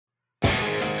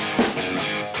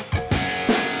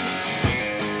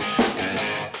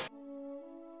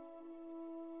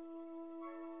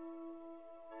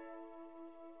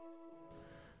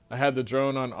had the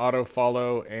drone on auto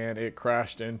follow and it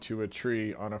crashed into a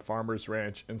tree on a farmer's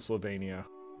ranch in Slovenia.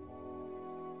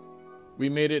 We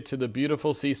made it to the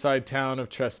beautiful seaside town of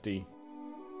Trieste.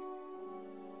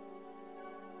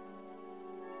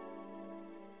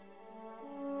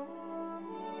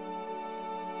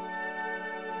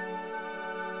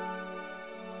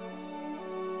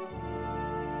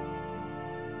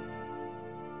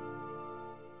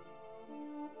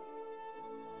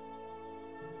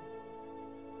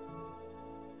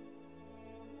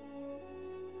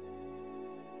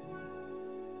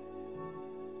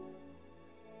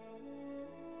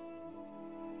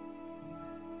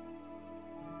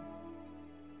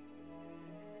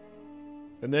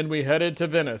 And then we headed to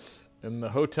Venice, and the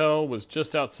hotel was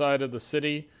just outside of the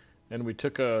city, and we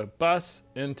took a bus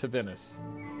into Venice.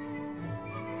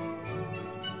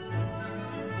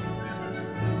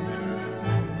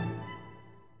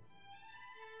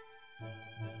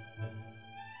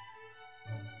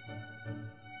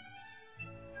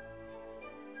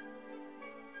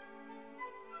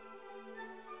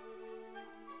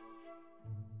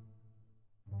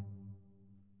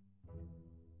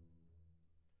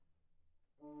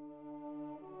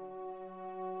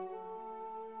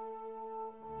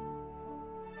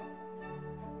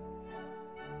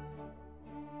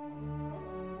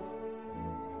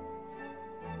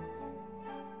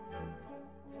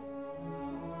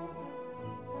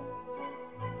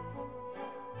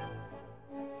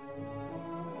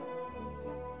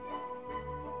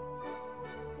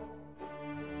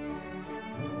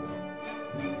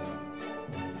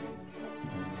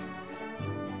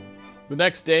 The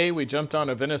next day, we jumped on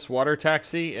a Venice water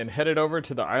taxi and headed over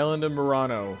to the island of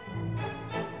Murano.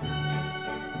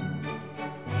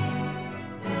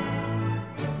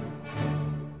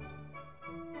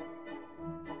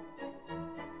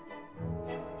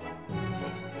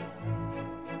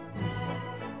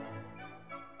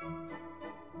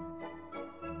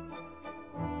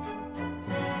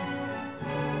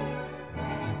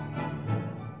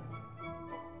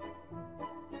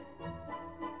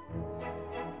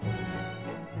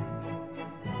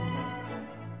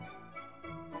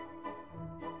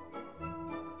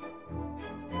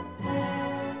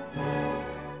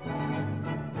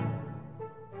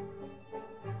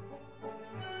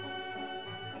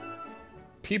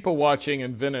 People watching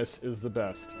in Venice is the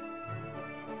best.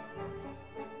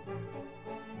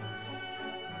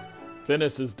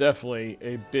 Venice is definitely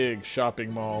a big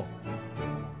shopping mall.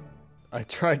 I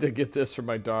tried to get this for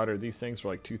my daughter. These things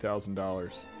were like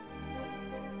 $2,000.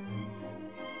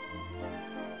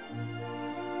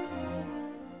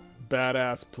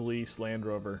 Badass police Land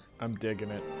Rover. I'm digging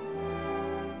it.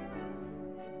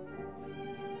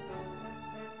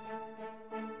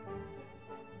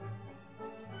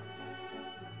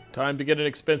 Time to get an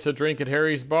expensive drink at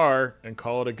Harry's bar and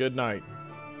call it a good night.